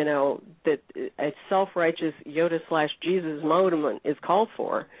 that a self-righteous Yoda/Jesus moment is called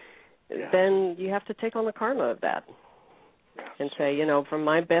for, then you have to take on the karma of that and say, from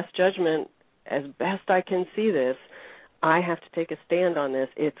my best judgment, as best I can see this, I have to take a stand on this.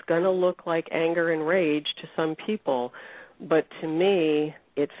 It's going to look like anger and rage to some people, but to me,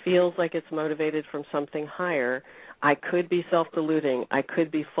 it feels like it's motivated from something higher. I could be self-deluding. I could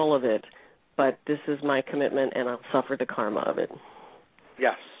be full of it, but this is my commitment, and I'll suffer the karma of it.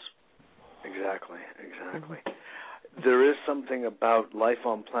 Yes, exactly. There is something about life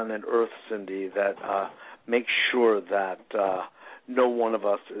on planet Earth, Cindy, that makes sure that no one of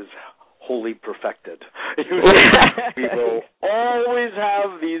us is wholly perfected. We will always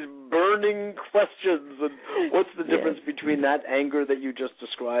have these burning questions, and what's the difference between that anger that you just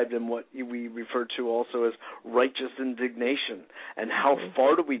described and what we refer to also as righteous indignation, and how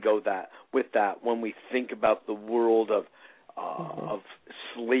far do we go with that when we think about the world of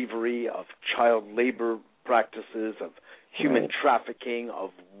slavery, of child labor practices, of human trafficking, of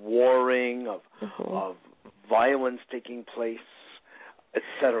warring, of violence taking place, et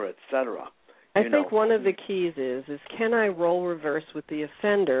cetera, et cetera. I think one of the keys is can I role reverse with the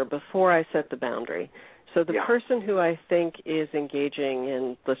offender before I set the boundary? So the person who I think is engaging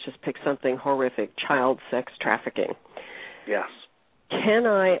in, let's just pick something horrific, child sex trafficking. Yes. Can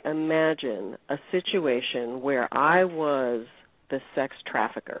I imagine a situation where I was the sex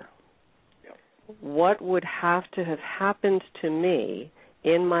trafficker? Yep. What would have to have happened to me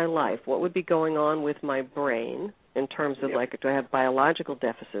in my life? What would be going on with my brain in terms of, do I have biological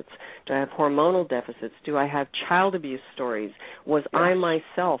deficits? Do I have hormonal deficits? Do I have child abuse stories? Was I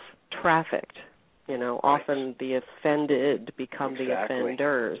myself trafficked? Often the offended become the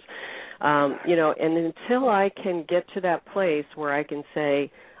offenders. And until I can get to that place where I can say,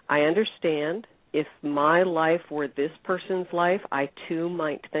 I understand, if my life were this person's life, I too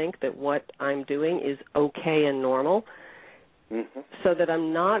might think that what I'm doing is okay and normal, so that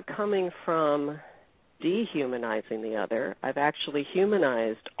I'm not coming from dehumanizing the other. I've actually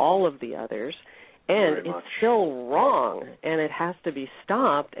humanized all of the others, and it's still wrong, and it has to be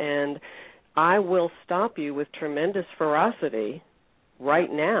stopped, and I will stop you with tremendous ferocity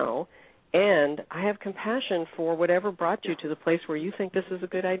right now, and I have compassion for whatever brought you to the place where you think this is a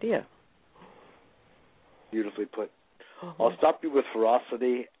good idea. Beautifully put. I'll stop you with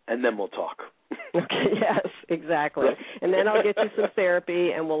ferocity, and then we'll talk. Okay, yes, exactly. And then I'll get you some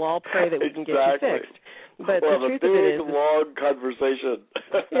therapy, and we'll all pray that we can get you fixed. But the truth of it is, long conversation.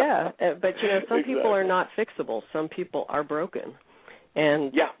 But some people are not fixable. Some people are broken,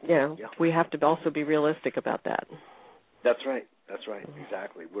 and we have to also be realistic about that. That's right.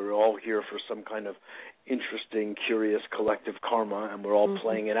 Exactly. We're all here for some kind of interesting, curious, collective karma, and we're all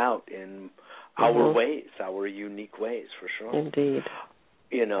playing it out in our ways, our unique ways, for sure. Indeed.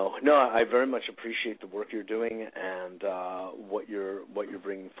 I very much appreciate the work you're doing and what you're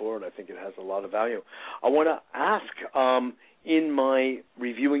bringing forward. I think it has a lot of value. I want to ask, in my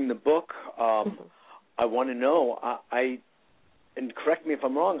reviewing the book, I want to know, and correct me if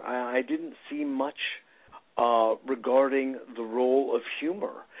I'm wrong, I didn't see much regarding the role of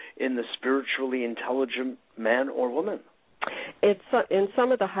humor in the spiritually intelligent man or woman. It's in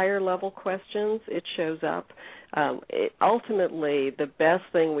some of the higher level questions, it shows up. Ultimately, the best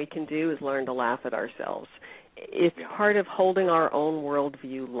thing we can do is learn to laugh at ourselves. It's part of holding our own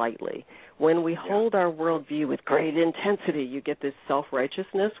worldview lightly. When we hold our worldview with great intensity, you get this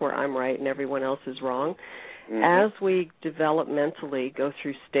self-righteousness where I'm right and everyone else is wrong. As we developmentally go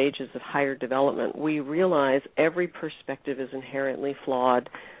through stages of higher development, we realize every perspective is inherently flawed,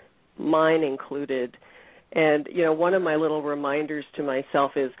 mine included. And, one of my little reminders to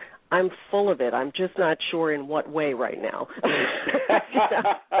myself is, I'm full of it. I'm just not sure in what way right now.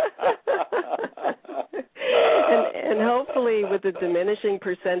 And hopefully with a diminishing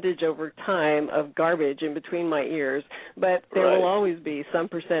percentage over time of garbage in between my ears, but there will always be some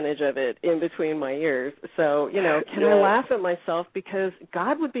percentage of it in between my ears. So, can I laugh at myself? Because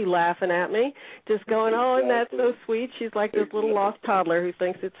God would be laughing at me, just going, oh, isn't that so sweet? She's like this little lost toddler who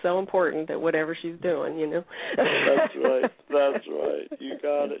thinks it's so important that whatever she's doing, That's right. That's right. You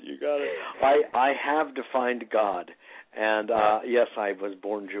got it. I have defined God. And, yes, I was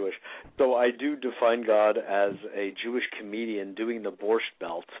born Jewish. So I do define God as a Jewish comedian doing the Borscht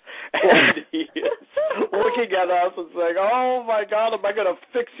Belt. And he is looking at us and saying, oh, my God, am I going to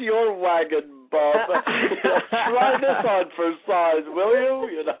fix your wagon, Bob? Try this on for size, will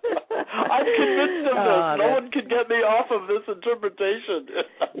you? I'm convinced of this. No one can get me off of this interpretation.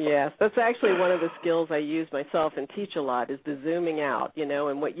 Yes, that's actually one of the skills I use myself and teach a lot is the zooming out,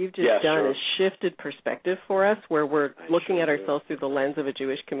 and what you've just done is shifted perspective for us where we're looking at ourselves through the lens of a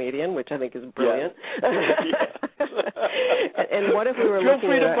Jewish comedian, which I think is brilliant. And what if we were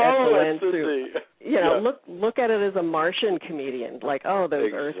looking at the lens through, look at it as a Martian comedian, like, oh,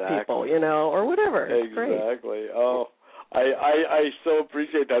 those Earth people, or whatever. Exactly. Oh, I so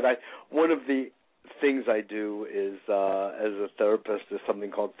appreciate that. One of the things I do is, as a therapist, is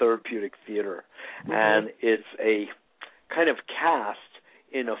something called therapeutic theater, and it's a kind of cast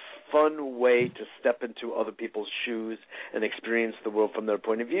in a fun way to step into other people's shoes and experience the world from their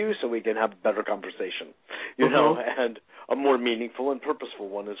point of view so we can have a better conversation, and a more meaningful and purposeful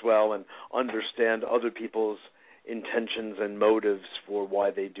one as well, and understand other people's intentions and motives for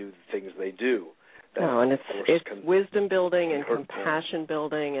why they do the things they do. And it's wisdom building and compassion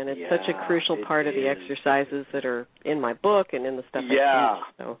building, and it's such a crucial part of the exercises that are in my book and in the stuff I teach.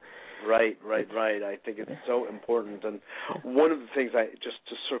 So. Right. I think it's so important. And one of the things just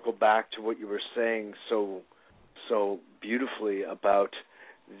to circle back to what you were saying so beautifully about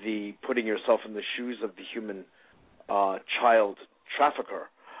the putting yourself in the shoes of the human child trafficker,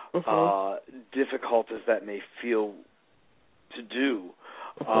 difficult as that may feel to do,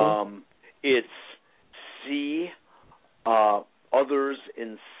 it's see others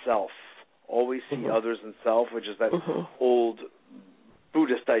in self. Always see others in self, which is that old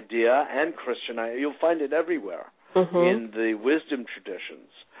Buddhist idea and Christian idea. You'll find it everywhere in the wisdom traditions.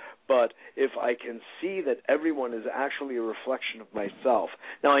 But if I can see that everyone is actually a reflection of myself.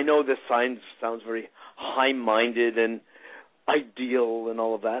 Now, I know this sounds very high-minded and ideal and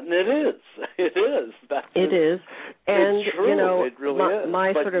all of that, and it is. It is. It is. And, it's true. It really is.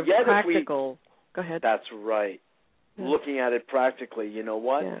 My sort of practical... Go ahead. That's right. Yeah. Looking at it practically, you know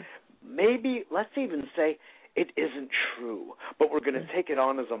what? Yeah. Maybe, let's even say, it isn't true, but we're going to take it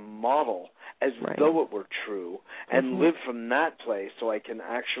on as a model, as though it were true, and live from that place so I can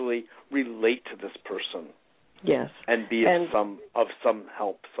actually relate to this person. Yes. And be of some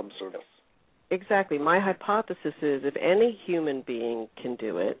help, some service. Exactly. My hypothesis is if any human being can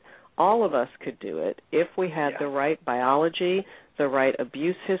do it, all of us could do it if we had the right biology, the right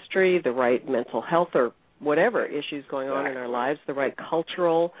abuse history, the right mental health or whatever issues going on in our lives, the right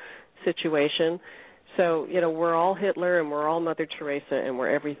cultural situation. So, we're all Hitler and we're all Mother Teresa and we're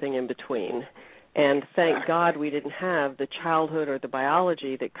everything in between. And thank God we didn't have the childhood or the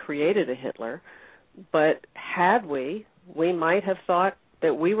biology that created a Hitler. But had we might have thought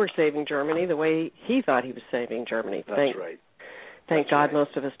that we were saving Germany the way he thought he was saving Germany. That's right. Thank God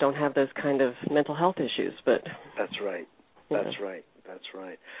most of us don't have those kind of mental health issues. But that's right. That's right. That's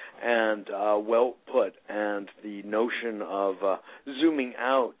right. And well put. And the notion of zooming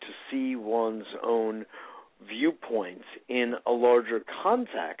out to see one's own viewpoints in a larger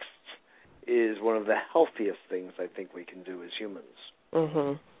context is one of the healthiest things I think we can do as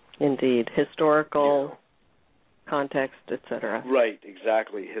humans. Indeed. Historical context, etc. Right,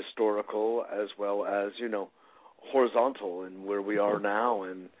 exactly. Historical as well as, horizontal in where we are now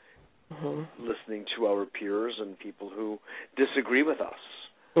and listening to our peers and people who disagree with us,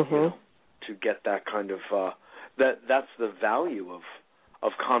 to get that kind of that's the value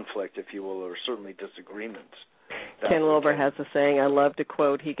of conflict, if you will, or certainly disagreement. Ken Wilber has a saying I love to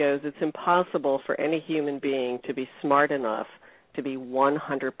quote. He goes, "It's impossible for any human being to be smart enough to be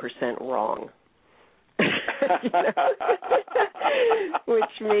 100% wrong."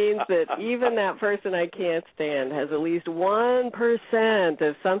 Which means that even that person I can't stand has at least 1%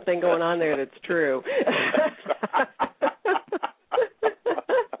 of something going on there that's true.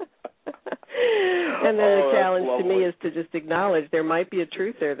 And then the challenge to me is to just acknowledge there might be a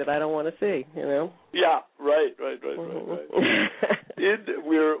truth there that I don't want to see, Yeah, right.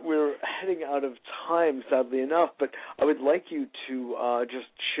 We're heading out of time, sadly enough, but I would like you to just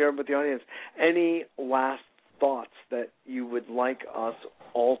share with the audience any last thoughts that you would like us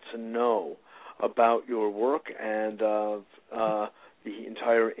all to know about your work and the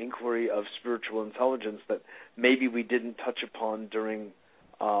entire inquiry of spiritual intelligence that maybe we didn't touch upon during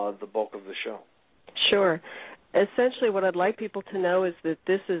the bulk of the show. Sure. Essentially, what I'd like people to know is that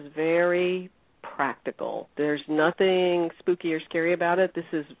this is very practical. There's nothing spooky or scary about it. This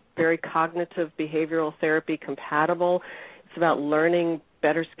is very cognitive behavioral therapy compatible. It's about learning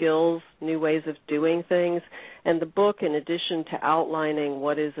better skills, new ways of doing things. And the book, in addition to outlining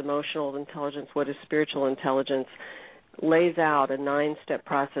what is emotional intelligence, what is spiritual intelligence, lays out a 9-step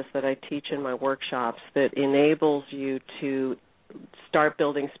process that I teach in my workshops that enables you to start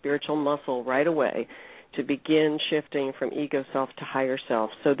building spiritual muscle right away, to begin shifting from ego self to higher self.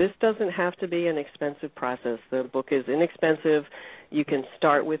 So this doesn't have to be an expensive process. The book is inexpensive. You can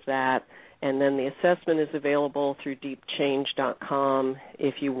start with that, and then the assessment is available through deepchange.com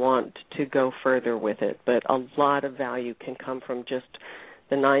if you want to go further with it. But a lot of value can come from just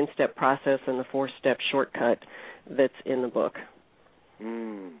the 9-step process and the 4-step shortcut that's in the book.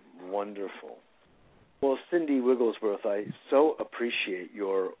 Wonderful. Well, Cindy Wigglesworth, I so appreciate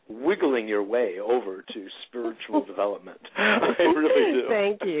your wiggling your way over to spiritual development. I really do.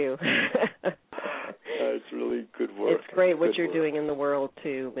 Thank you. It's really good work. It's great what you're doing in the world,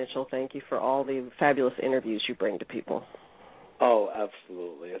 too, Mitchell. Thank you for all the fabulous interviews you bring to people. Oh,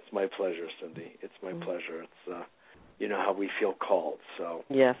 absolutely. It's my pleasure, Cindy. It's my pleasure. It's, how we feel called. So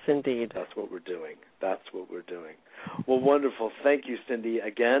yes, indeed. That's what we're doing. Well, wonderful. Thank you, Cindy,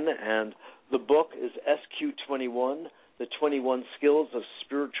 again. And the book is SQ21, The 21 Skills of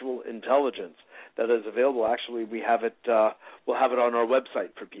Spiritual Intelligence. That is available. Actually, we have it. We'll have it on our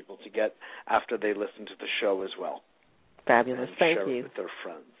website for people to get after they listen to the show as well. Fabulous. Thank you. Share it with their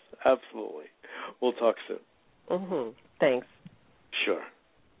friends. Absolutely. We'll talk soon. Thanks. Sure.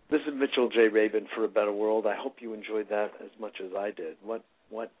 This is Mitchell J. Rabin for A Better World. I hope you enjoyed that as much as I did. What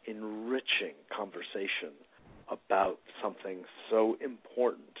enriching conversation about something so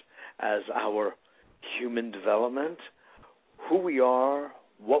important as our human development, who we are,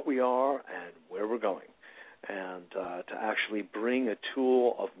 what we are, and where we're going. And to actually bring a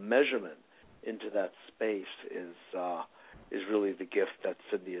tool of measurement into that space is really the gift that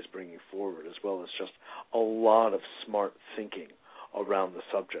Cindy is bringing forward, as well as just a lot of smart thinking around the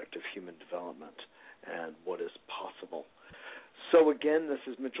subject of human development and what is possible. So again, this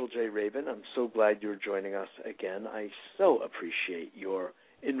is Mitchell J. Rabin. I'm so glad you're joining us again. I so appreciate your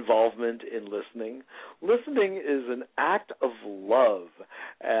involvement in listening. Listening is an act of love,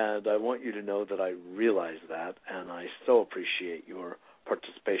 and I want you to know that I realize that, and I so appreciate your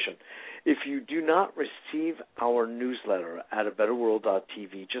participation. If you do not receive our newsletter at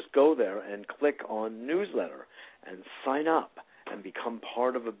abetterworld.tv, just go there and click on newsletter and sign up and become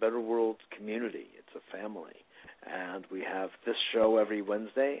part of a Better World community. It's a family. And we have this show every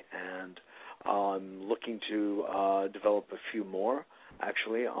Wednesday, and I'm looking to develop a few more,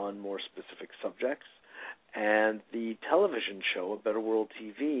 actually, on more specific subjects. And the television show, A Better World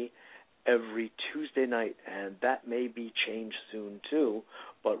TV, every Tuesday night, and that may be changed soon, too.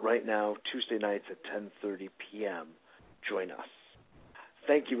 But right now, Tuesday nights at 10:30 p.m., join us.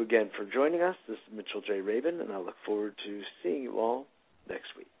 Thank you again for joining us. This is Mitchell J. Rabin, and I look forward to seeing you all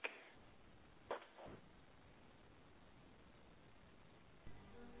next week.